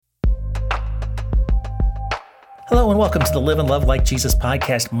Hello and welcome to the Live and Love Like Jesus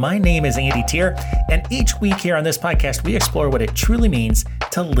podcast. My name is Andy Tier, and each week here on this podcast, we explore what it truly means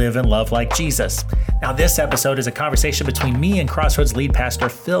to live and love like Jesus. Now, this episode is a conversation between me and Crossroads lead pastor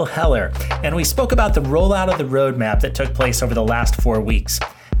Phil Heller, and we spoke about the rollout of the roadmap that took place over the last 4 weeks.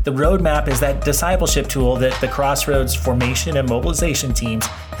 The roadmap is that discipleship tool that the Crossroads formation and mobilization teams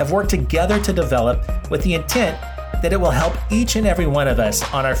have worked together to develop with the intent that it will help each and every one of us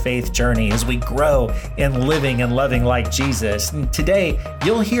on our faith journey as we grow in living and loving like Jesus. And today,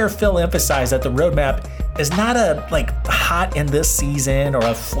 you'll hear Phil emphasize that the roadmap is not a hot in this season or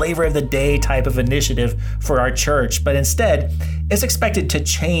a flavor of the day type of initiative for our church, but instead is expected to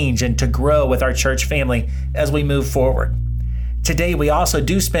change and to grow with our church family as we move forward. Today, we also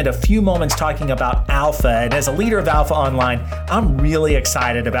do spend a few moments talking about Alpha, and as a leader of Alpha Online, I'm really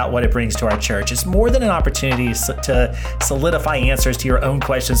excited about what it brings to our church. It's more than an opportunity to solidify answers to your own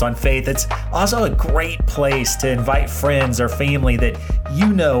questions on faith. It's also a great place to invite friends or family that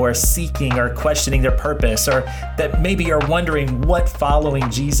you know are seeking or questioning their purpose, or that maybe are wondering what following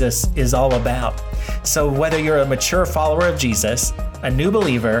Jesus is all about. So whether you're a mature follower of Jesus, a new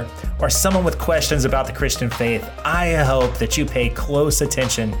believer, or someone with questions about the Christian faith, I hope that you pay close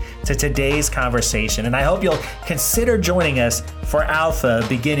attention to today's conversation, and I hope you'll consider joining us for Alpha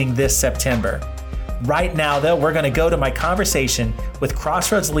beginning this September. Right now, though, we're going to go to my conversation with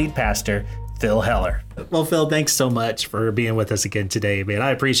Crossroads lead pastor, Phil Heller. Well, Phil, thanks so much for being with us again today, man. I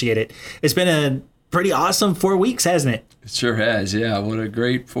appreciate it. It's been a pretty awesome 4 weeks, hasn't it? It sure has, yeah. What a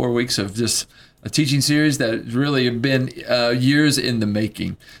great 4 weeks of just a teaching series that really have been years in the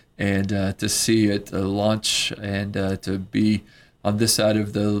making. And to see it launch and to be on this side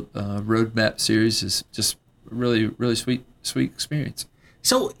of the roadmap series is just really, really sweet experience.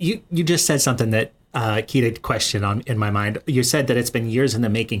 So you just said something that keyed a question in my mind. You said that it's been years in the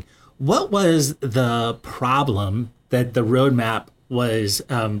making. What was the problem that the roadmap was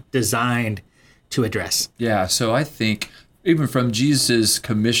designed to address? Yeah, so I think even from Jesus'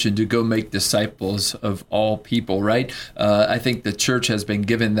 commission to go make disciples of all people, right? I think the church has been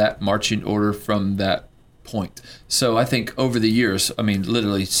given that marching order from that point. So I think over the years,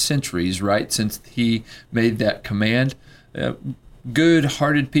 literally centuries, right, since he made that command,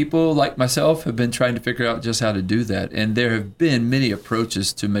 good-hearted people like myself have been trying to figure out just how to do that. And there have been many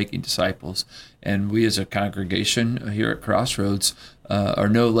approaches to making disciples. And we as a congregation here at Crossroads are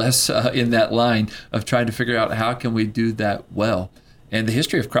no less in that line of trying to figure out how can we do that well. And the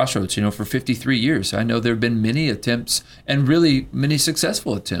history of Crossroads, for 53 years, I know there have been many attempts and really many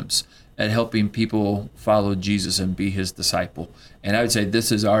successful attempts at helping people follow Jesus and be his disciple. And I would say this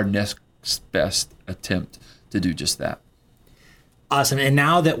is our next best attempt to do just that. Awesome. And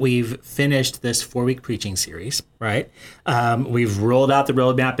now that we've finished this 4-week preaching series, right? We've rolled out the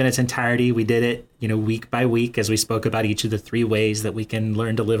roadmap in its entirety. We did it, week by week as we spoke about each of the 3 ways that we can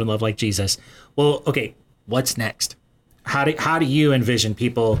learn to live and love like Jesus. Well, okay, what's next? How do you envision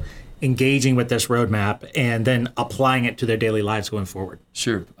people engaging with this roadmap and then applying it to their daily lives going forward?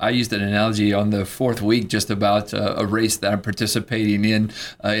 Sure. I used an analogy on the 4th week just about a race that I'm participating in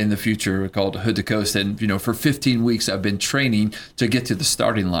the future called Hood to Coast. And, for 15 weeks, I've been training to get to the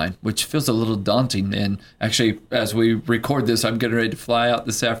starting line, which feels a little daunting. And actually, as we record this, I'm getting ready to fly out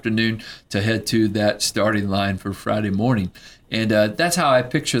this afternoon to head to that starting line for Friday morning. And that's how I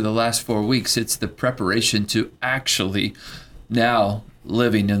picture the last 4 weeks. It's the preparation to actually now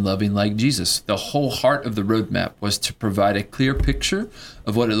living and loving like Jesus. The whole heart of the roadmap was to provide a clear picture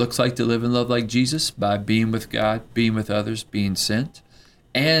of what it looks like to live and love like Jesus by being with God, being with others, being sent,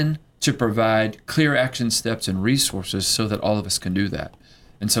 and to provide clear action steps and resources so that all of us can do that.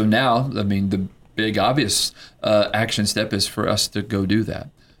 And so now, the big obvious action step is for us to go do that.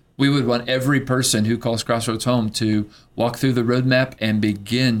 We would want every person who calls Crossroads home to walk through the roadmap and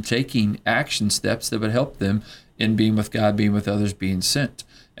begin taking action steps that would help them in being with God, being with others, being sent.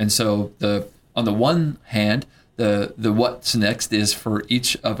 And so on the one hand, the what's next is for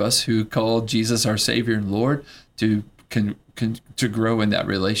each of us who call Jesus our Savior and Lord to grow in that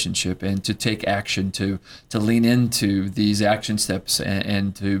relationship and to take action, to lean into these action steps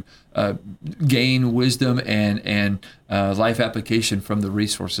and to gain wisdom and life application from the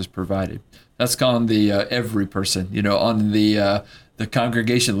resources provided. That's on the every person, on the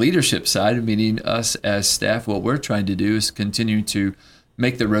congregation leadership side, meaning us as staff. What we're trying to do is continue to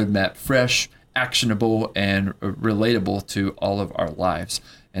make the roadmap fresh, actionable, and relatable to all of our lives.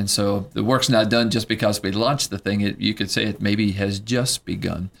 And so the work's not done just because we launched the thing. You could say it maybe has just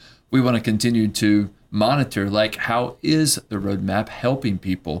begun. we want to continue to monitor, like, how is the roadmap helping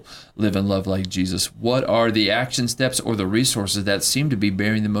people live and love like Jesus? What are the action steps or the resources that seem to be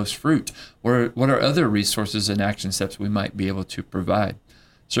bearing the most fruit? Or what are other resources and action steps we might be able to provide?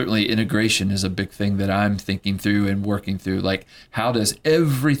 Certainly integration is a big thing that I'm thinking through and working through. Like, how does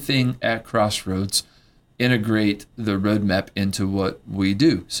everything at Crossroads integrate the roadmap into what we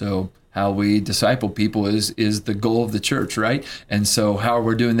do? So how we disciple people is the goal of the church, right? And so how are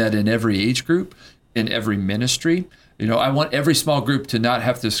we doing that in every age group, in every ministry? I want every small group to not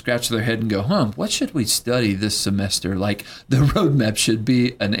have to scratch their head and go, what should we study this semester? Like, the roadmap should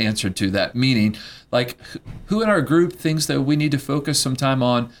be an answer to that. Meaning, like, who in our group thinks that we need to focus some time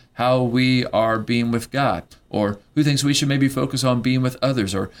on how we are being with God? Or who thinks we should maybe focus on being with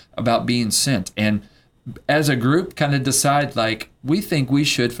others or about being sent? And as a group, kind of decide, like, we think we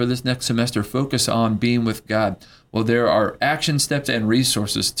should, for this next semester, focus on being with God. Well, there are action steps and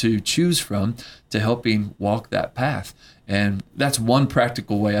resources to choose from to helping walk that path. And that's one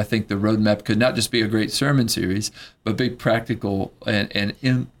practical way I think the roadmap could not just be a great sermon series, but be practical and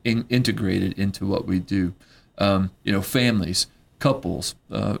integrated into what we do. Families, couples,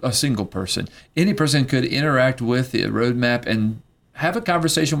 a single person. Any person could interact with the roadmap and have a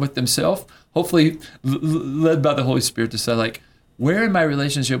conversation with themselves, hopefully led by the Holy Spirit, to say, like, where in my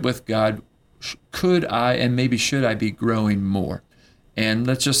relationship with God could I and maybe should I be growing more? And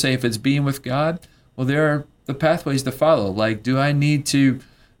let's just say if it's being with God, well, there are the pathways to follow. Like, do I need to,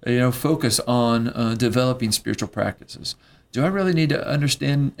 focus on developing spiritual practices? Do I really need to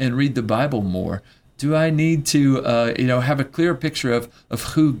understand and read the Bible more? Do I need to, have a clear picture of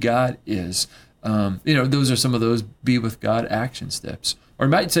who God is? Those are some of those be with God action steps. Or I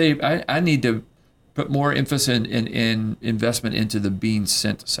might say, I need to put more emphasis in investment into the being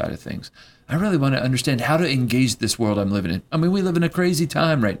sent side of things. I really want to understand how to engage this world I'm living in. I mean, we live in a crazy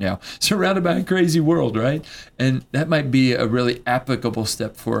time right now, surrounded by a crazy world, right? And that might be a really applicable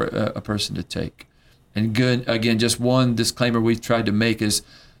step for a person to take. And good, again, just one disclaimer we've tried to make is,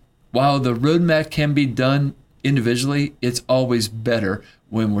 while the roadmap can be done individually, it's always better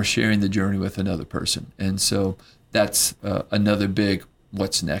when we're sharing the journey with another person. And so that's another big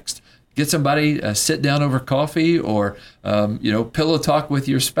what's next. Get somebody, sit down over coffee, or pillow talk with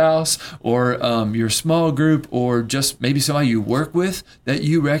your spouse, or your small group, or just maybe somebody you work with that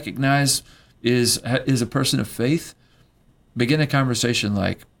you recognize is a person of faith. Begin a conversation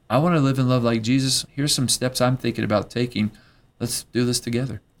like, I want to live and love like Jesus. Here's some steps I'm thinking about taking. Let's do this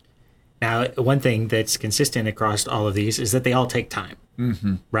together. Now, one thing that's consistent across all of these is that they all take time,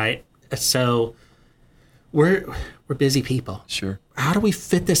 right? So we're busy people. Sure. How do we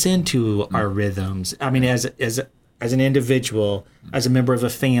fit this into our rhythms? I mean, as an individual, as a member of a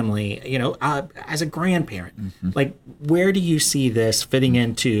family, as a grandparent, like, where do you see this fitting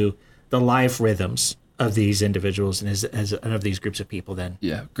into the life rhythms of these individuals and as of these groups of people then?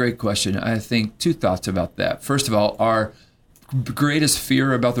 Yeah, great question. I think two thoughts about that. First of all, our greatest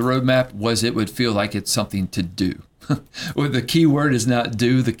fear about the roadmap was it would feel like it's something to do. Well, the key word is not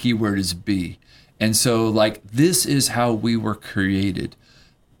do, the key word is be. And so, like, this is how we were created.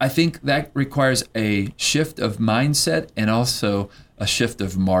 I think that requires a shift of mindset and also a shift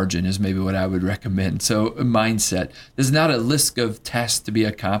of margin is maybe what I would recommend. So mindset. This is not a list of tasks to be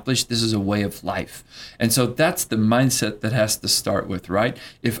accomplished. This is a way of life. And so that's the mindset that has to start with, right?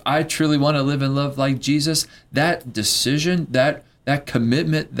 If I truly want to live and love like Jesus, that decision, that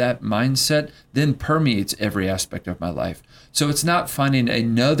commitment, that mindset then permeates every aspect of my life. So it's not finding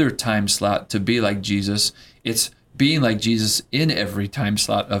another time slot to be like Jesus. It's being like Jesus in every time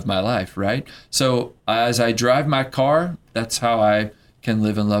slot of my life, right? So as I drive my car, that's how I can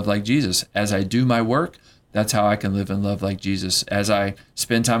live and love like Jesus. As I do my work, that's how I can live and love like Jesus. As I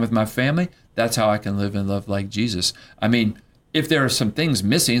spend time with my family, that's how I can live and love like Jesus. I mean, if there are some things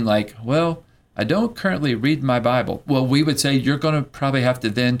missing, like, well, I don't currently read my Bible. Well, we would say you're going to probably have to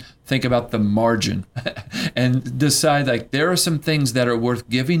then think about the margin and decide, like, there are some things that are worth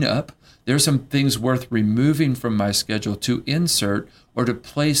giving up. There are some things worth removing from my schedule to insert or to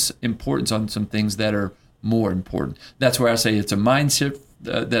place importance on some things that are more important. That's where I say it's a mindset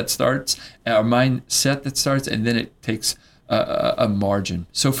that starts, and then it takes a margin.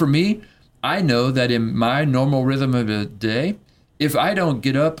 So for me, I know that in my normal rhythm of a day, if I don't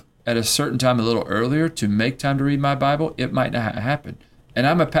get up at a certain time a little earlier to make time to read my Bible, it might not happen. And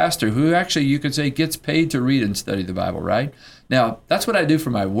I'm a pastor who actually, you could say, gets paid to read and study the Bible, right? Now, that's what I do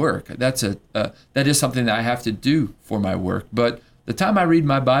for my work. That is something that I have to do for my work. But the time I read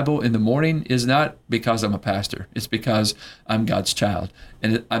my Bible in the morning is not because I'm a pastor. It's because I'm God's child.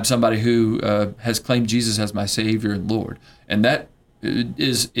 And I'm somebody who has claimed Jesus as my Savior and Lord. And that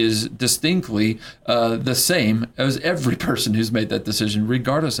is distinctly the same as every person who's made that decision,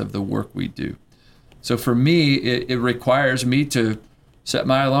 regardless of the work we do. So for me, it requires me to set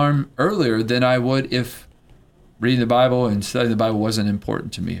my alarm earlier than I would if reading the Bible and studying the Bible wasn't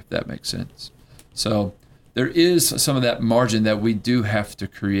important to me, if that makes sense. So there is some of that margin that we do have to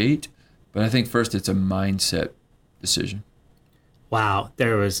create, but I think first it's a mindset decision. Wow,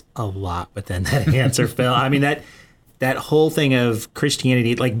 there was a lot within that answer, Phil. I mean, that whole thing of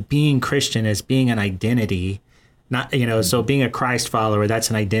Christianity, like being Christian as being an identity, not, so being a Christ follower, that's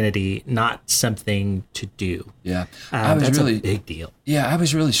an identity, not something to do. Yeah. That's a big deal. Yeah, I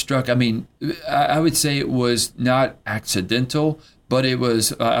was really struck. I mean, I would say it was not accidental, but it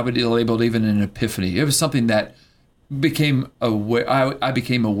was, I would label it even an epiphany. It was something that I became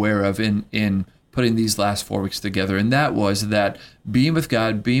aware of in putting these last 4 weeks together. And that was that being with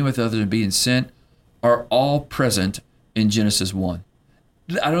God, being with others, and being sent are all present in Genesis 1.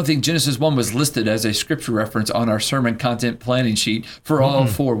 I don't think Genesis 1 was listed as a scripture reference on our sermon content planning sheet for all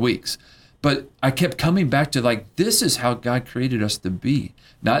 4 weeks. But I kept coming back to this is how God created us to be,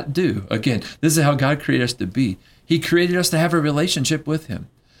 not do. Again, this is how God created us to be. He created us to have a relationship with him.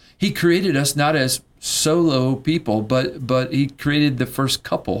 He created us not as solo people, but he created the first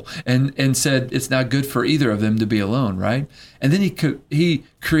couple and said it's not good for either of them to be alone, right? And then he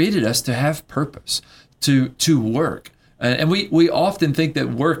created us to have purpose, to work. And we often think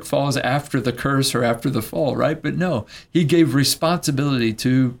that work falls after the curse or after the fall, right? But no, he gave responsibility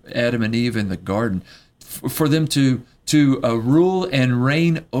to Adam and Eve in the garden for them to rule and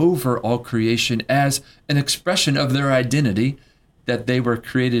reign over all creation as an expression of their identity, that they were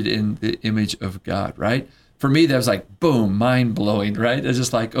created in the image of God, right? For me, that was like, boom, mind-blowing, right? It's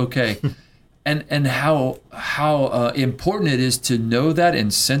just like, okay. and how important it is to know that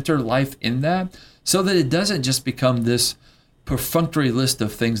and center life in that, so that it doesn't just become this perfunctory list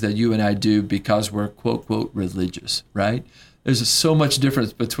of things that you and I do because we're quote, quote, religious, right? There's so much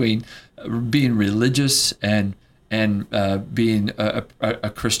difference between being religious and being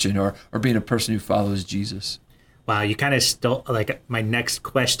a Christian or being a person who follows Jesus. Wow, you kind of stole my next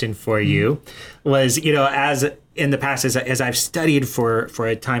question for you was, as in the past, as I've studied for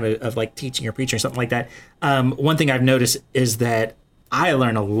a time of teaching or preaching or something like that, one thing I've noticed is that I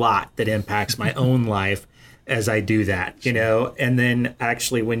learn a lot that impacts my own life as I do that, and then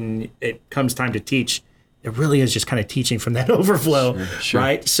actually when it comes time to teach, it really is just kind of teaching from that overflow, sure.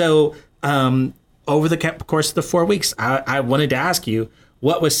 Right? So over the course of the 4 weeks, I wanted to ask you,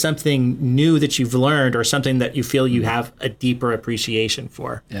 what was something new that you've learned or something that you feel you have a deeper appreciation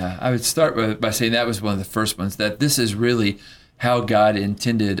for? Yeah, I would start by saying that was one of the first ones, that this is really how God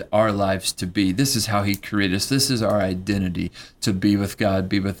intended our lives to be. This is how he created us. This is our identity, to be with God,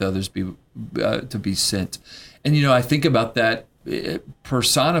 be with others, to be sent. And, I think about that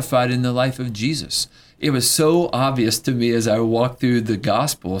personified in the life of Jesus. It was so obvious to me as I walked through the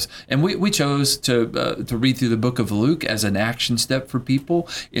Gospels. And we chose to read through the book of Luke as an action step for people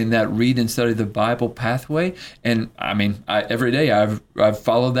in that read and study the Bible pathway. And I mean, every day I've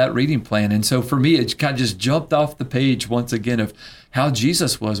followed that reading plan. And so for me, it kind of just jumped off the page once again of how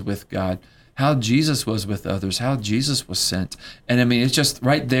Jesus was with God, how Jesus was with others, how Jesus was sent. And I mean, it's just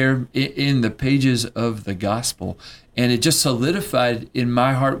right there in the pages of the gospel. And it just solidified in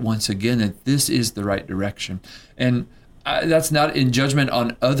my heart once again that this is the right direction. And that's not in judgment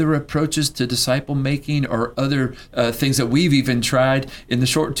on other approaches to disciple making or other things that we've even tried in the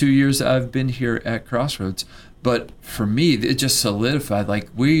short 2 years I've been here at Crossroads. But for me, it just solidified,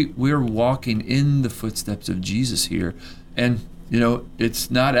 we're walking in the footsteps of Jesus here. And it's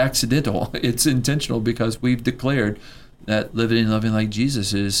not accidental. It's intentional, because we've declared that living and loving like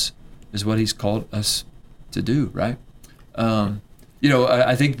Jesus is what he's called us to do, right?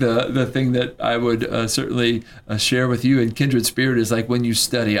 I think the thing that I would certainly share with you in kindred spirit is when you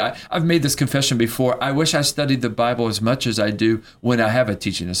study. I've made this confession before. I wish I studied the Bible as much as I do when I have a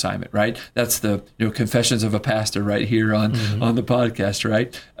teaching assignment, right? That's the confessions of a pastor right here on the podcast,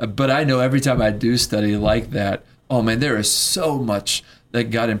 right? But I know every time I do study like that, oh man, there is so much that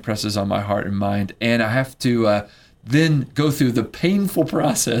God impresses on my heart and mind. And I have to then go through the painful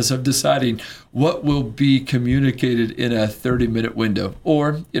process of deciding what will be communicated in a 30-minute window,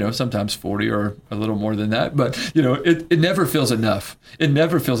 or, sometimes 40 or a little more than that. But, it never feels enough. It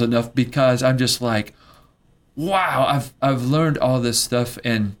never feels enough, because I'm just wow, I've learned all this stuff,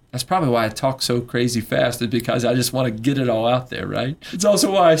 and that's probably why I talk so crazy fast, is because I just want to get it all out there, right? It's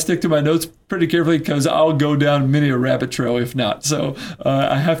also why I stick to my notes pretty carefully, because I'll go down many a rabbit trail if not. So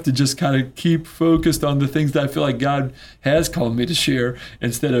I have to just kind of keep focused on the things that I feel like God has called me to share,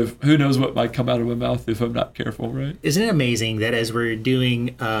 instead of who knows what might come out of my mouth if I'm not careful, right? Isn't it amazing that as we're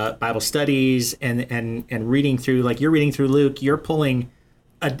doing Bible studies and reading through, like you're reading through Luke, you're pulling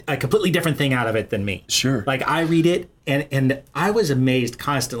a completely different thing out of it than me. Sure. Like I read it and I was amazed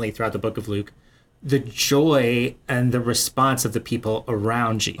constantly throughout the book of Luke, the joy and the response of the people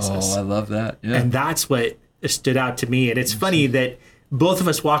around Jesus. Oh, I love that. Yeah. And that's what stood out to me. And it's funny that both of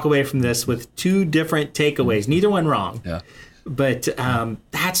us walk away from this with two different takeaways, neither one wrong. Yeah. But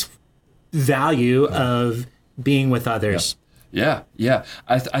that's value of being with others. Yeah.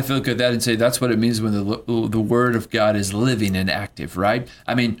 I feel good at that and say that's what it means when the Word of God is living and active, right?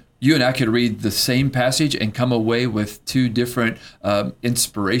 I mean, you and I could read the same passage and come away with two different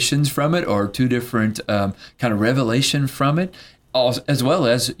inspirations from it, or two different kind of revelation from it. As well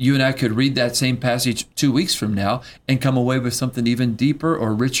as you and I could read that same passage 2 weeks from now and come away with something even deeper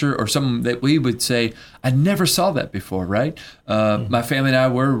or richer, or something that we would say, I never saw that before, right? My family and I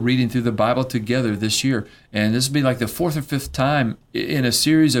were reading through the Bible together this year, and this will be like the fourth or fifth time in a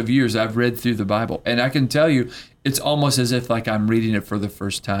series of years I've read through the Bible. And I can tell you, it's almost as if like I'm reading it for the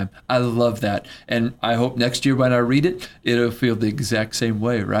first time. I love that. And I hope next year when I read it, it'll feel the exact same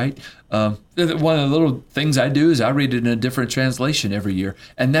way, right? One of the little things I do is I read it in a different translation every year.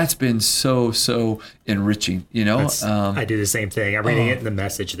 And that's been so enriching, you know? I do the same thing. I'm reading it in the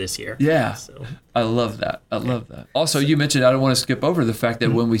Message this year. Yeah. So. I love that. I love that. Also, you mentioned, I don't want to skip over the fact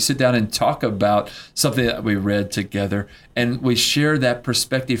that when we sit down and talk about something that we read together and we share that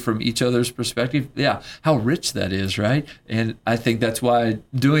perspective from each other's perspective, yeah, how rich that is, right? And I think that's why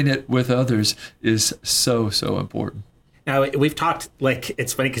doing it with others is so important. Now, we've talked, like,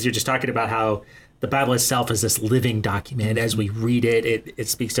 it's funny because you're just talking about how the Bible itself is this living document. As we read it, it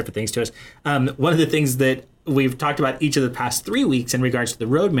speaks different things to us. One of the things that we've talked about each of the past 3 weeks in regards to the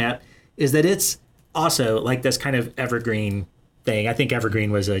roadmap is that it's also like this kind of evergreen thing. I think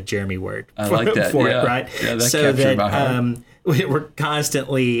evergreen was a Jeremy word I like that. for yeah. it, right? Yeah, that so captured that my heart. We're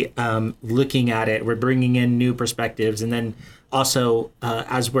constantly looking at it. We're bringing in new perspectives. And then also,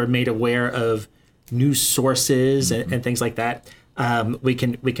 as we're made aware of new sources and things like that, we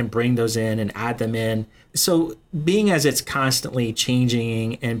can bring those in and add them in. So being as it's constantly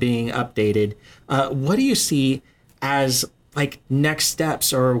changing and being updated, what do you see as like next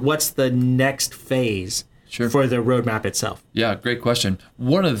steps, or what's the next phase for the roadmap itself? Yeah, great question.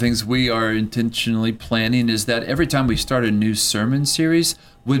 One of the things we are intentionally planning is that every time we start a new sermon series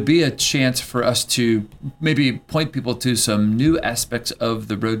would be a chance for us to maybe point people to some new aspects of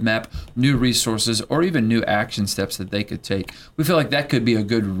the roadmap, new resources, or even new action steps that they could take. We feel like that could be a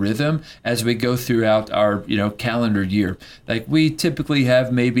good rhythm as we go throughout our, calendar year. Like we typically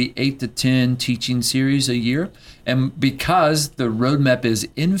have maybe 8 to 10 teaching series a year. And because the roadmap is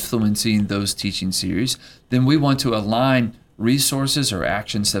influencing those teaching series, then we want to align resources or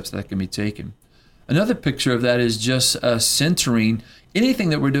action steps that can be taken. Another picture of that is just centering anything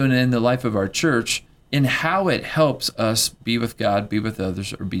that we're doing in the life of our church in how it helps us be with God, be with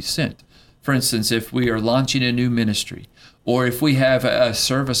others, or be sent. For instance, if we are launching a new ministry, or if we have a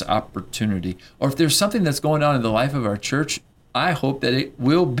service opportunity, or if there's something that's going on in the life of our church, I hope that it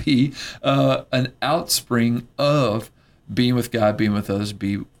will be an outspring of being with God, being with others,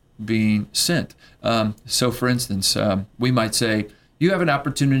 being sent. So for instance, we might say, you have an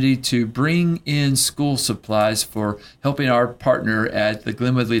opportunity to bring in school supplies for helping our partner at the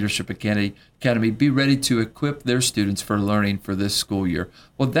Glenwood Leadership Academy be ready to equip their students for learning for this school year.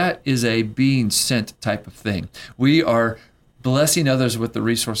 Well, that is a being sent type of thing. We are blessing others with the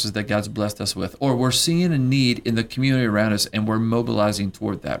resources that God's blessed us with, or we're seeing a need in the community around us and we're mobilizing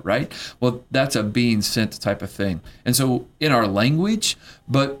toward that, right? Well, that's a being sent type of thing. And so in our language,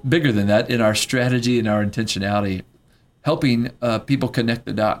 but bigger than that, in our strategy and our intentionality, helping people connect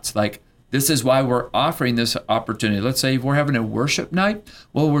the dots. Like, this is why we're offering this opportunity. Let's say if we're having a worship night,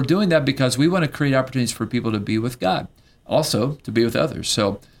 well, we're doing that because we want to create opportunities for people to be with God, also to be with others.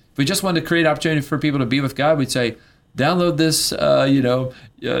 So if we just wanted to create opportunity for people to be with God, we'd say, download this,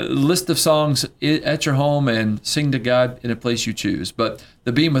 list of songs at your home and sing to God in a place you choose. But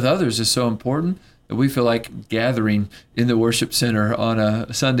the being with others is so important that we feel like gathering in the worship center on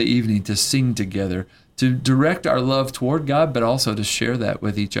a Sunday evening to sing together, to direct our love toward God, but also to share that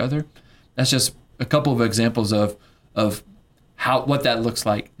with each other. That's just a couple of examples of what that looks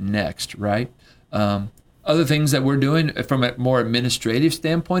like next, right? Other things that we're doing from a more administrative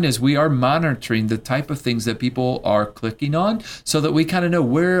standpoint is we are monitoring the type of things that people are clicking on so that we kind of know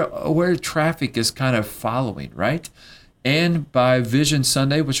where traffic is kind of following, right? And by Vision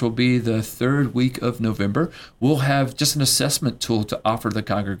Sunday, which will be the third week of November, we'll have just an assessment tool to offer the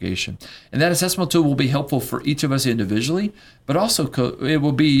congregation. And that assessment tool will be helpful for each of us individually, but also it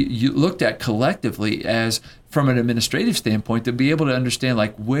will be looked at collectively as from an administrative standpoint to be able to understand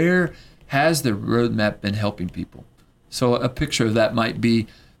like where has the roadmap been helping people. So a picture of that might be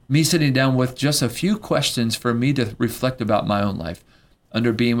me sitting down with just a few questions for me to reflect about my own life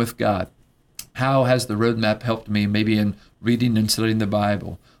under being with God. How has the roadmap helped me maybe in reading and studying the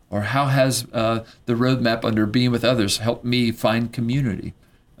Bible? Or how has the roadmap under being with others helped me find community?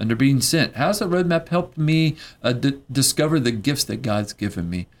 Under being sent, how's the roadmap helped me discover the gifts that God's given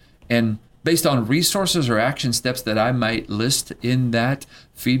me? And based on resources or action steps that I might list in that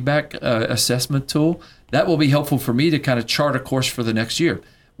feedback assessment tool, that will be helpful for me to kind of chart a course for the next year.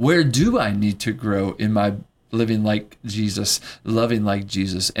 Where do I need to grow in my living like Jesus, loving like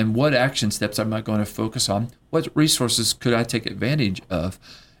Jesus, and what action steps am I going to focus on? What resources could I take advantage of?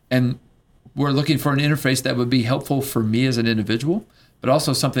 And we're looking for an interface that would be helpful for me as an individual, but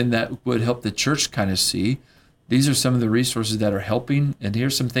also something that would help the church kind of see these are some of the resources that are helping, and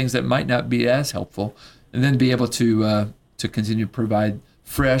here's some things that might not be as helpful, and then be able to continue to provide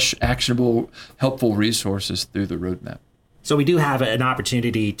fresh, actionable, helpful resources through the roadmap. So we do have an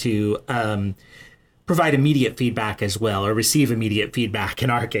opportunity to provide immediate feedback as well, or receive immediate feedback in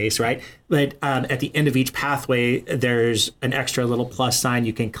our case, right? But at the end of each pathway, there's an extra little plus sign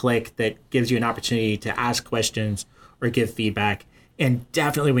you can click that gives you an opportunity to ask questions or give feedback. And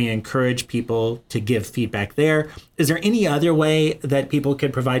definitely we encourage people to give feedback there. Is there any other way that people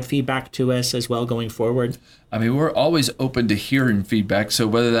can provide feedback to us as well going forward? I mean, we're always open to hearing feedback. So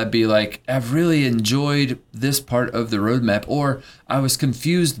whether that be like, I've really enjoyed this part of the roadmap, or I was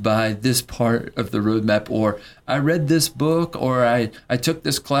confused by this part of the roadmap, or I read this book, or I took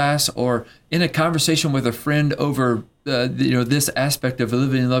this class, or in a conversation with a friend over this aspect of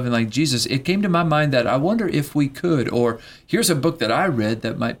living and loving like Jesus, it came to my mind that I wonder if we could, or here's a book that I read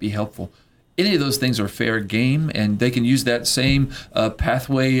that might be helpful. Any of those things are fair game, and they can use that same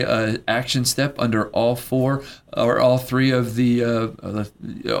pathway action step under all four or all three of the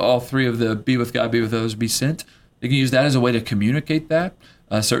be with God, be with others, be sent. They can use that as a way to communicate that.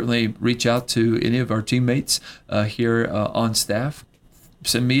 Certainly reach out to any of our teammates here on staff.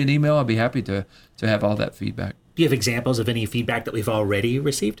 Send me an email. I'll be happy to have all that feedback. Do you have examples of any feedback that we've already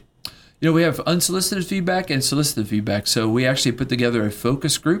received? We have unsolicited feedback and solicited feedback. So we actually put together a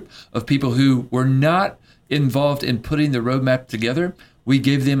focus group of people who were not involved in putting the roadmap together. We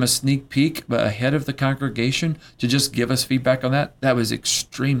gave them a sneak peek ahead of the congregation to just give us feedback on that. That was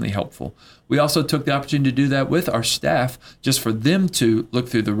extremely helpful. We also took the opportunity to do that with our staff, just for them to look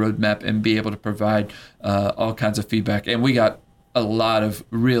through the roadmap and be able to provide all kinds of feedback. And we got a lot of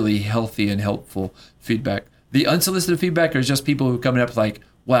really healthy and helpful feedback. The unsolicited feedback is just people who are coming up like,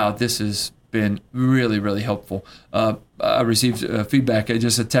 wow, this has been really, really helpful. I received feedback,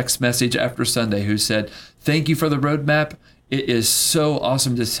 just a text message after Sunday who said, thank you for the roadmap. It is so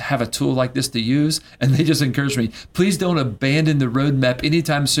awesome to have a tool like this to use. And they just encouraged me, please don't abandon the roadmap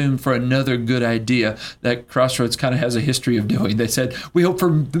anytime soon for another good idea that Crossroads kind of has a history of doing. They said, we hope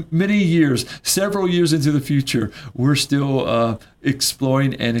for many years, several years into the future, we're still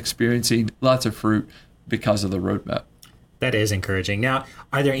exploring and experiencing lots of fruit because of the roadmap. That is encouraging. Now,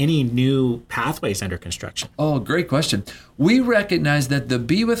 are there any new pathways under construction? Oh, great question. We recognize that the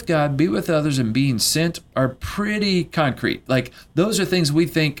be with God, be with others, and being sent are pretty concrete. Like those are things we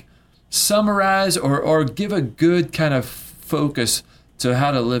think summarize or give a good kind of focus to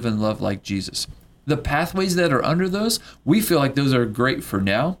how to live and love like Jesus. The pathways that are under those, we feel like those are great for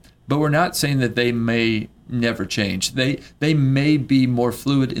now, but we're not saying that they may never change. They may be more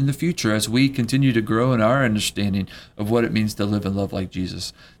fluid in the future as we continue to grow in our understanding of what it means to live and love like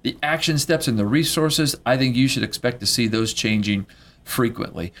Jesus. The action steps and the resources, I think you should expect to see those changing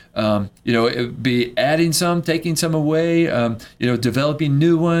frequently. It would be adding some, taking some away, developing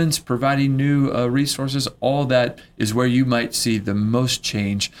new ones, providing new resources. All that is where you might see the most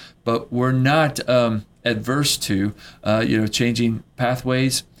change, but we're not adverse to, changing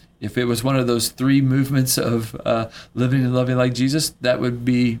pathways. If it was one of those three movements of living and loving like Jesus, that would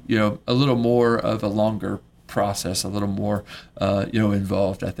be, a little more of a longer process, a little more,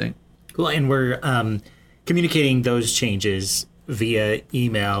 involved, I think. Cool. And we're communicating those changes via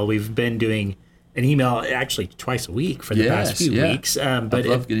email. We've been doing an email actually twice a week for the past few weeks. But I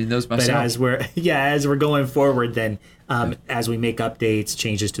love getting those myself. But as we're going forward, then as we make updates,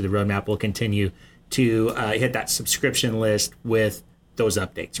 changes to the roadmap, we'll continue to hit that subscription list with those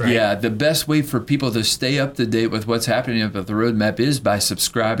updates, right? Yeah, the best way for people to stay up to date with what's happening with the roadmap is by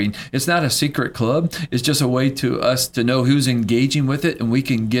subscribing. It's not a secret club. It's just a way to us to know who's engaging with it, and we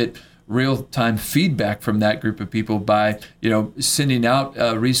can get real-time feedback from that group of people by, sending out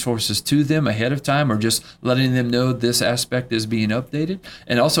resources to them ahead of time, or just letting them know this aspect is being updated.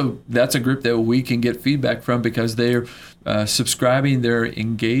 And also, that's a group that we can get feedback from because they're subscribing, they're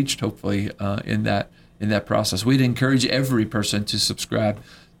engaged, hopefully, in that process. We'd encourage every person to subscribe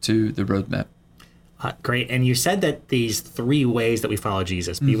to the roadmap. Great. And you said that these 3 ways that we follow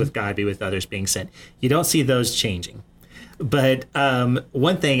Jesus, be with God, be with others, being sent, you don't see those changing. But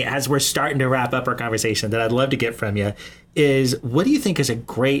one thing, as we're starting to wrap up our conversation, that I'd love to get from you is, what do you think is a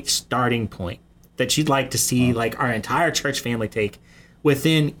great starting point that you'd like to see like our entire church family take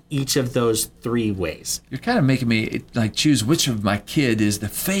within each of those 3 ways? You're kind of making me like choose which of my kid is the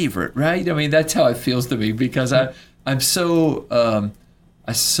favorite, right? I mean, that's how it feels to me, because I so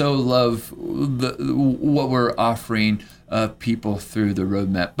love what we're offering people through the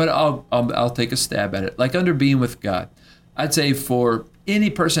roadmap. But I'll take a stab at it. Like under being with God, I'd say for any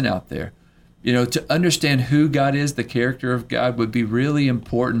person out there, to understand who God is, the character of God would be really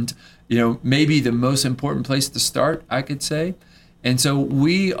important. Maybe the most important place to start, I could say. And so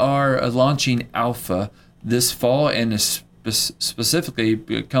we are launching Alpha this fall, and specifically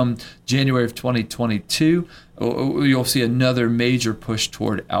come January of 2022, you'll see another major push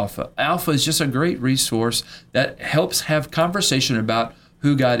toward Alpha. Alpha is just a great resource that helps have conversation about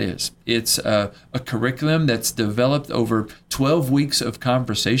who God is. It's a curriculum that's developed over 12 weeks of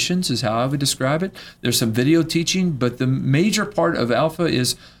conversations, is how I would describe it. There's some video teaching, but the major part of Alpha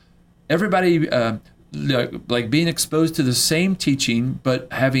is everybody like being exposed to the same teaching, but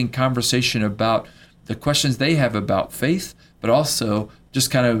having conversation about the questions they have about faith, but also just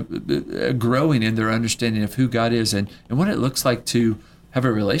kind of growing in their understanding of who God is and what it looks like to have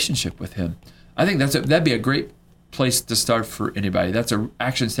a relationship with Him. I think that'd be a great place to start for anybody. That's an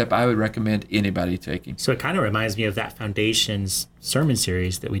action step I would recommend anybody taking. So it kind of reminds me of that Foundations sermon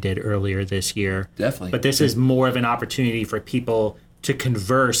series that we did earlier this year. Definitely. But this is more of an opportunity for people to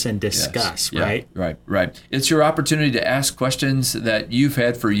converse and discuss, yes. right? Right. It's your opportunity to ask questions that you've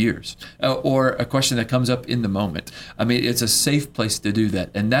had for years, or a question that comes up in the moment. I mean, it's a safe place to do that.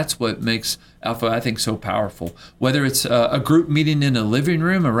 And that's what makes Alpha, I think, so powerful. Whether it's a group meeting in a living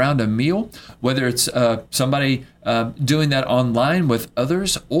room around a meal, whether it's somebody doing that online with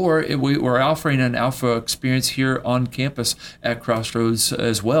others, or we're offering an Alpha experience here on campus at Crossroads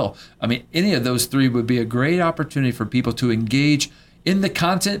as well. I mean, any of those 3 would be a great opportunity for people to engage in the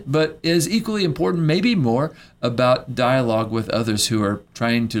content, but is equally important, maybe more, about dialogue with others who are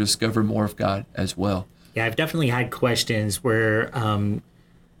trying to discover more of God as well. Yeah, I've definitely had questions where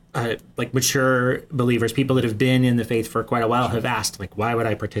like mature believers, people that have been in the faith for quite a while, have asked, like, why would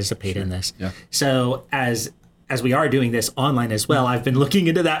I participate in this? Yeah. So as we are doing this online as well, I've been looking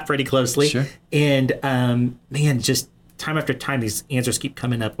into that pretty closely. Sure. And just time after time, these answers keep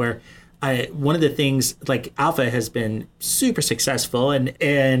coming up where one of the things, like Alpha has been super successful and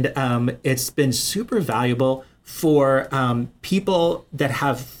it's been super valuable for people that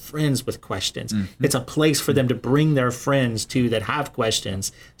have friends with questions. Mm-hmm. It's a place for them to bring their friends to that have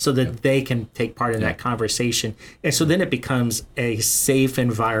questions so that they can take part in that conversation. And so then it becomes a safe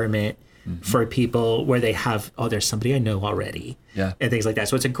environment for people where they have, there's somebody I know already, and things like that.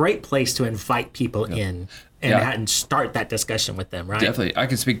 So it's a great place to invite people in and start that discussion with them, right? Definitely. I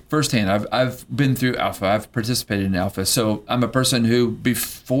can speak firsthand. I've been through Alpha. I've participated in Alpha. So I'm a person who,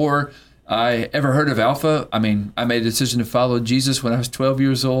 before I ever heard of Alpha, I made a decision to follow Jesus when I was 12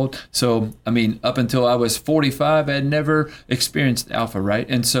 years old. So, up until I was 45, I had never experienced Alpha, right?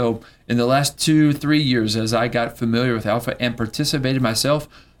 And so in the last 2-3 years, as I got familiar with Alpha and participated myself,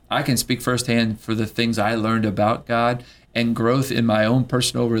 I can speak firsthand for the things I learned about God and growth in my own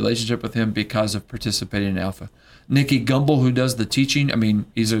personal relationship with Him because of participating in Alpha. Nicky Gumbel, who does the teaching,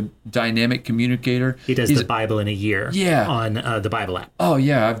 he's a dynamic communicator. He does the Bible in a year on the Bible app. Oh,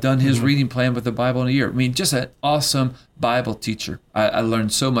 yeah. I've done his reading plan with the Bible in a year. Just an awesome Bible teacher. I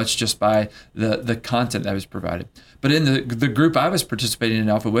learned so much just by the content that was provided. But in the group I was participating in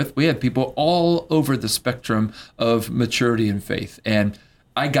Alpha with, we had people all over the spectrum of maturity and faith. And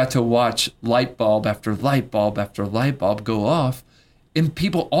I got to watch light bulb after light bulb after light bulb go off in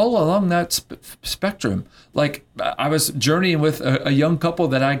people all along that spectrum. Like, I was journeying with a young couple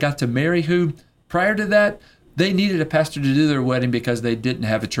that I got to marry who, prior to that, they needed a pastor to do their wedding because they didn't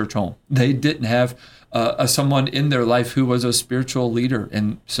have a church home. They didn't have someone in their life who was a spiritual leader.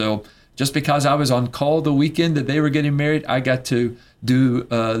 And so just because I was on call the weekend that they were getting married, I got to do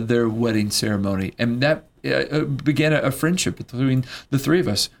their wedding ceremony. And that began a friendship between the three of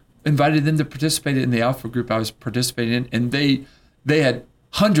us. Invited them to participate in the Alpha group I was participating in, and they had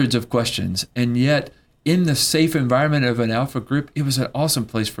hundreds of questions, and yet in the safe environment of an Alpha group, it was an awesome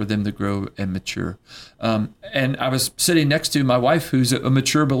place for them to grow and mature. And I was sitting next to my wife, who's a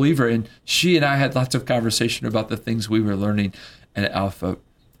mature believer, and she and I had lots of conversation about the things we were learning at Alpha.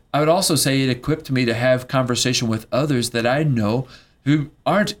 I would also say it equipped me to have conversation with others that I know who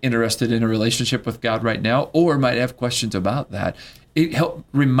aren't interested in a relationship with God right now, or might have questions about that. It helped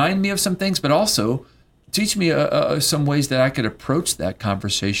remind me of some things, but also teach me some ways that I could approach that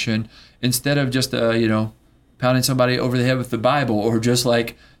conversation instead of just, pounding somebody over the head with the Bible, or just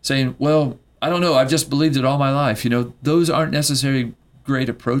like saying, well, I don't know, I've just believed it all my life. Those aren't necessarily great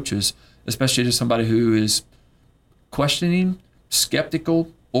approaches, especially to somebody who is questioning,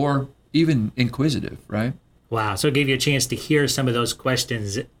 skeptical, or even inquisitive, right? Wow. So it gave you a chance to hear some of those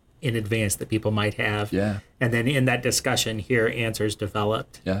questions in advance that people might have. Yeah. And then in that discussion, hear answers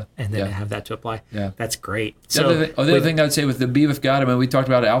developed. Yeah. And then have that to apply. Yeah. That's great. So the other thing I'd say with the Be With God, we talked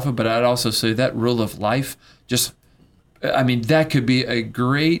about Alpha, but I'd also say that rule of life, that could be a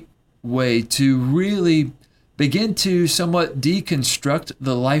great way to really begin to somewhat deconstruct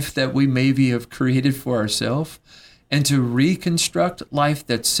the life that we maybe have created for ourselves, and to reconstruct life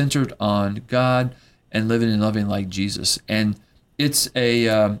that's centered on God and living and loving like Jesus. And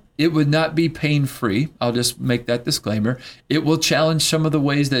it would not be pain-free. I'll just make that disclaimer. It will challenge some of the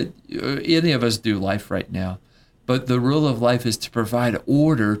ways that any of us do life right now. But the rule of life is to provide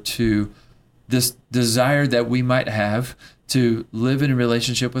order to this desire that we might have to live in a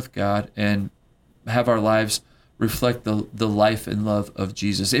relationship with God and have our lives reflect the life and love of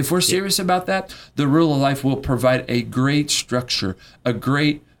Jesus. If we're serious about that, the rule of life will provide a great structure, a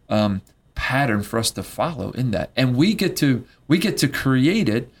great pattern for us to follow in that, and we get to create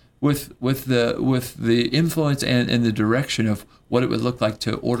it with the influence and the direction of what it would look like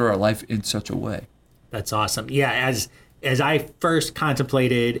to order our life in such a way. That's awesome. Yeah, as I first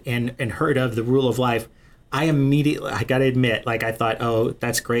contemplated and heard of the rule of life, I got to admit, I thought, oh,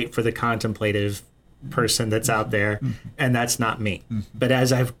 that's great for the contemplative person that's out there, and that's not me. But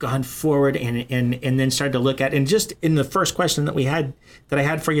as I've gone forward and then started to look at, and just in the first question that I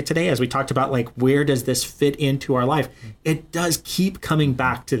had for you today, as we talked about where does this fit into our life, it does keep coming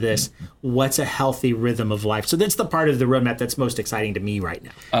back to this, what's a healthy rhythm of life. So that's the part of the roadmap that's most exciting to me right now.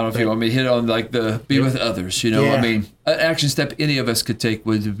 I don't know if you want me to hit on the be with others, an action step any of us could take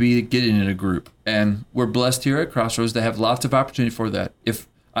would be getting in a group, and we're blessed here at Crossroads to have lots of opportunity for that. If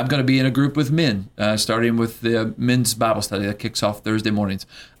I'm going to be in a group with men, starting with the men's Bible study that kicks off Thursday mornings.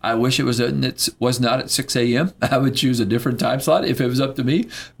 I wish it was not at 6 a.m. I would choose a different time slot if it was up to me.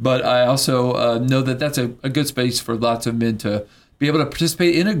 But I also know that that's a good space for lots of men to be able to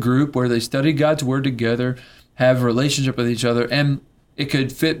participate in a group where they study God's Word together, have a relationship with each other, and it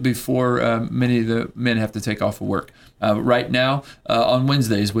could fit before many of the men have to take off of work. Right now, on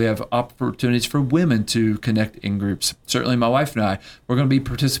Wednesdays, we have opportunities for women to connect in groups. Certainly my wife and I, we're going to be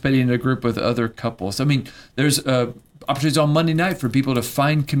participating in a group with other couples. There's opportunities on Monday night for people to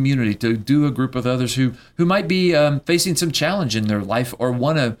find community, to do a group with others who might be facing some challenge in their life or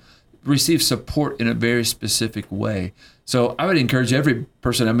want to receive support in a very specific way. So I would encourage every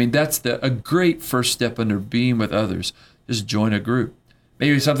person, that's a great first step under being with others. Just join a group.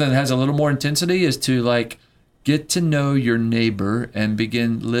 Maybe something that has a little more intensity is to get to know your neighbor and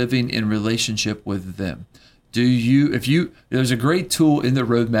begin living in relationship with them. There's a great tool in the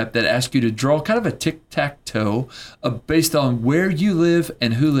roadmap that asks you to draw kind of a tic-tac-toe based on where you live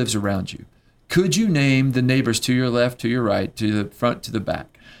and who lives around you. Could you name the neighbors to your left, to your right, to the front, to the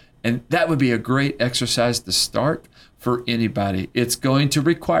back? And that would be a great exercise to start for anybody. It's going to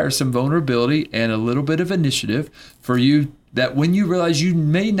require some vulnerability and a little bit of initiative for you, that when you realize you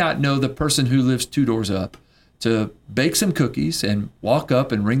may not know the person who lives 2 doors up, to bake some cookies and walk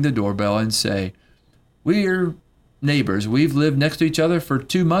up and ring the doorbell and say, we're neighbors. We've lived next to each other for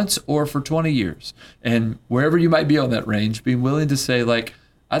 2 months or for 20 years. And wherever you might be on that range, being willing to say,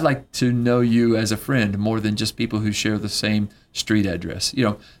 I'd like to know you as a friend more than just people who share the same street address.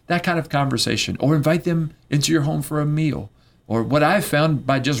 That kind of conversation. Or invite them into your home for a meal. Or what I've found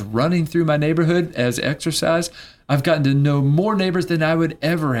by just running through my neighborhood as exercise, I've gotten to know more neighbors than I would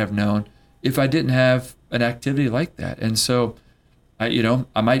ever have known if I didn't have an activity like that. And so,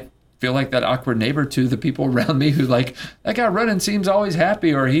 I might feel like that awkward neighbor to the people around me who that guy running seems always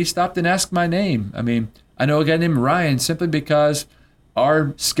happy, or he stopped and asked my name. I know a guy named Ryan simply because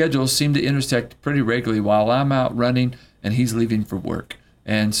our schedules seem to intersect pretty regularly while I'm out running and he's leaving for work.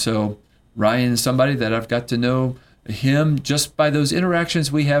 And so Ryan is somebody that I've got to know him just by those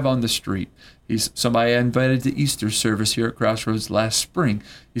interactions we have on the street. He's somebody I invited to Easter service here at Crossroads last spring.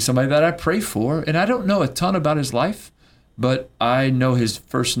 He's somebody that I pray for, and I don't know a ton about his life, but I know his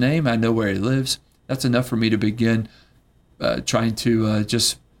first name. I know where he lives. That's enough for me to begin trying to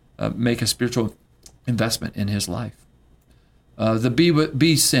just make a spiritual investment in his life. The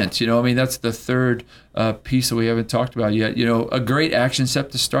be sent, that's the third piece that we haven't talked about yet. A great action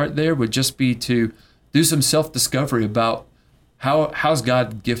step to start there would just be to do some self-discovery about how's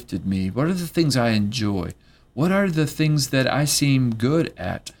God gifted me? What are the things I enjoy? What are the things that I seem good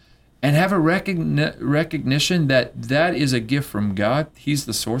at? And have a recognition that is a gift from God. He's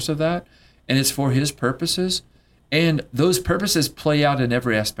the source of that, and it's for His purposes. And those purposes play out in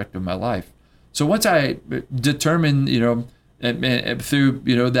every aspect of my life. So once I determine, through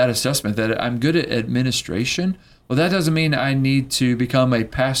that assessment that I'm good at administration, well, that doesn't mean I need to become a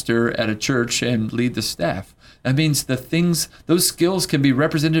pastor at a church and lead the staff. That means those skills can be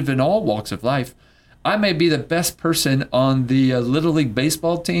representative in all walks of life. I may be the best person on the Little League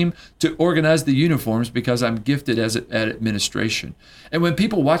baseball team to organize the uniforms because I'm gifted at administration. And when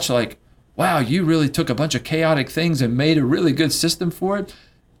people watch like, wow, you really took a bunch of chaotic things and made a really good system for it,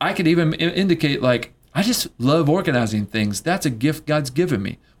 I could even indicate like, I just love organizing things. That's a gift God's given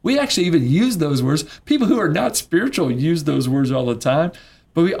me. We actually even use those words. People who are not spiritual use those words all the time,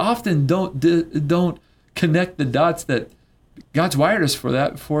 but we often don't connect the dots that God's wired us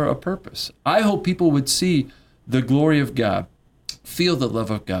for a purpose. I hope people would see the glory of God, feel the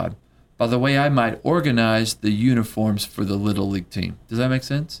love of God by the way I might organize the uniforms for the Little League team. Does that make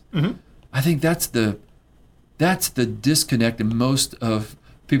sense? Mm-hmm. I think that's the disconnect in most of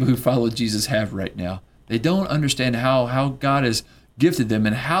people who follow Jesus have right now. They don't understand how God has gifted them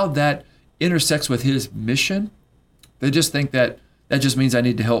and how that intersects with His mission. They just think that just means I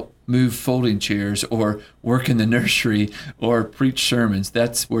need to help move folding chairs or work in the nursery or preach sermons.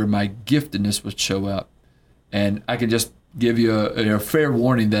 That's where my giftedness would show up. And I can just give you a fair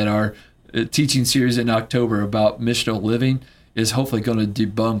warning that our teaching series in October about missional living is hopefully going to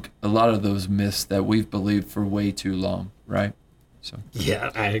debunk a lot of those myths that we've believed for way too long, right? So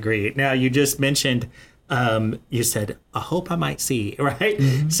yeah, I agree. Now, you just mentioned, you said, I hope I might see, right?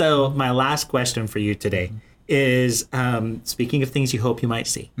 Mm-hmm. So my last question for you today is, speaking of things you hope you might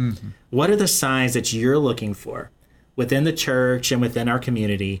see, mm-hmm. what are the signs that you're looking for within the church and within our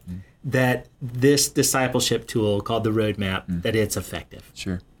community that this discipleship tool called the Roadmap, that it's effective?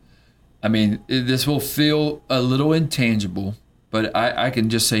 Sure. I mean, this will feel a little intangible, but I can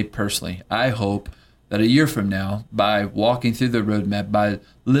just say personally, I hope that a year from now, by walking through the Roadmap, by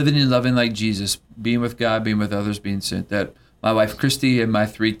living and loving like Jesus, being with God, being with others, being sent, that my wife Christy and my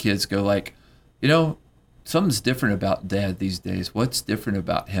 3 kids go like, something's different about Dad these days. What's different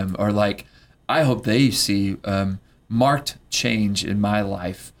about him? Or like, I hope they see marked change in my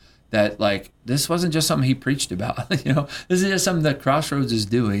life, that like, this wasn't just something he preached about. This is just something that Crossroads is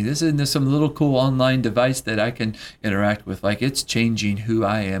doing. This isn't some little cool online device that I can interact with. Like, it's changing who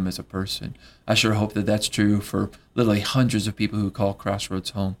I am as a person. I sure hope that that's true for literally hundreds of people who call Crossroads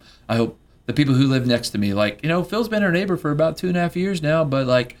home. I hope the people who live next to me, like, Phil's been our neighbor for about 2.5 years now, but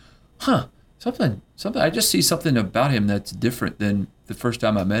like, something, I just see something about him that's different than the first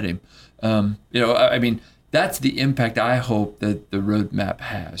time I met him. I mean, that's the impact I hope that the Roadmap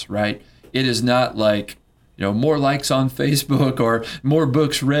has, right? It is not like, more likes on Facebook or more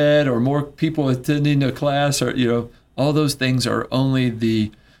books read or more people attending a class or, all those things are only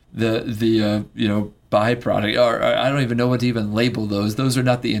the byproduct, or I don't even know what to even label those. Those are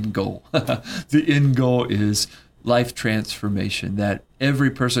not the end goal. The end goal is life transformation, that every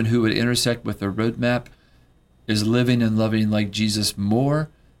person who would intersect with the Roadmap is living and loving like Jesus more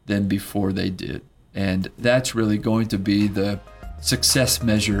than before they did. And that's really going to be the success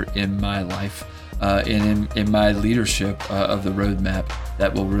measure in my life and in my leadership of the Roadmap.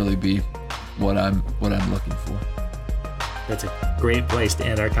 That will really be what I'm looking for. That's a great place to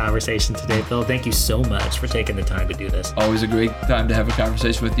end our conversation today, Phil. Thank you so much for taking the time to do this. Always a great time to have a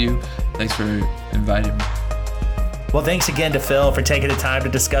conversation with you. Thanks for inviting me. Well, thanks again to Phil for taking the time to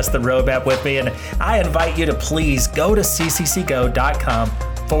discuss the Roadmap with me. And I invite you to please go to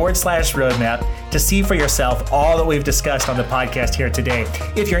cccgo.com/roadmap to see for yourself all that we've discussed on the podcast here today.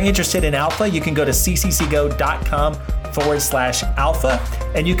 If you're interested in Alpha, you can go to cccgo.com/alpha,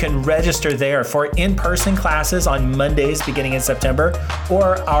 and you can register there for in-person classes on Mondays beginning in September,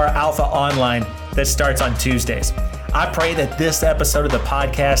 or our Alpha Online that starts on Tuesdays. I pray that this episode of the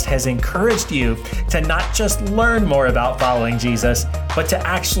podcast has encouraged you to not just learn more about following Jesus, but to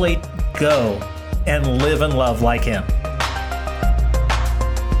actually go and live and love like Him.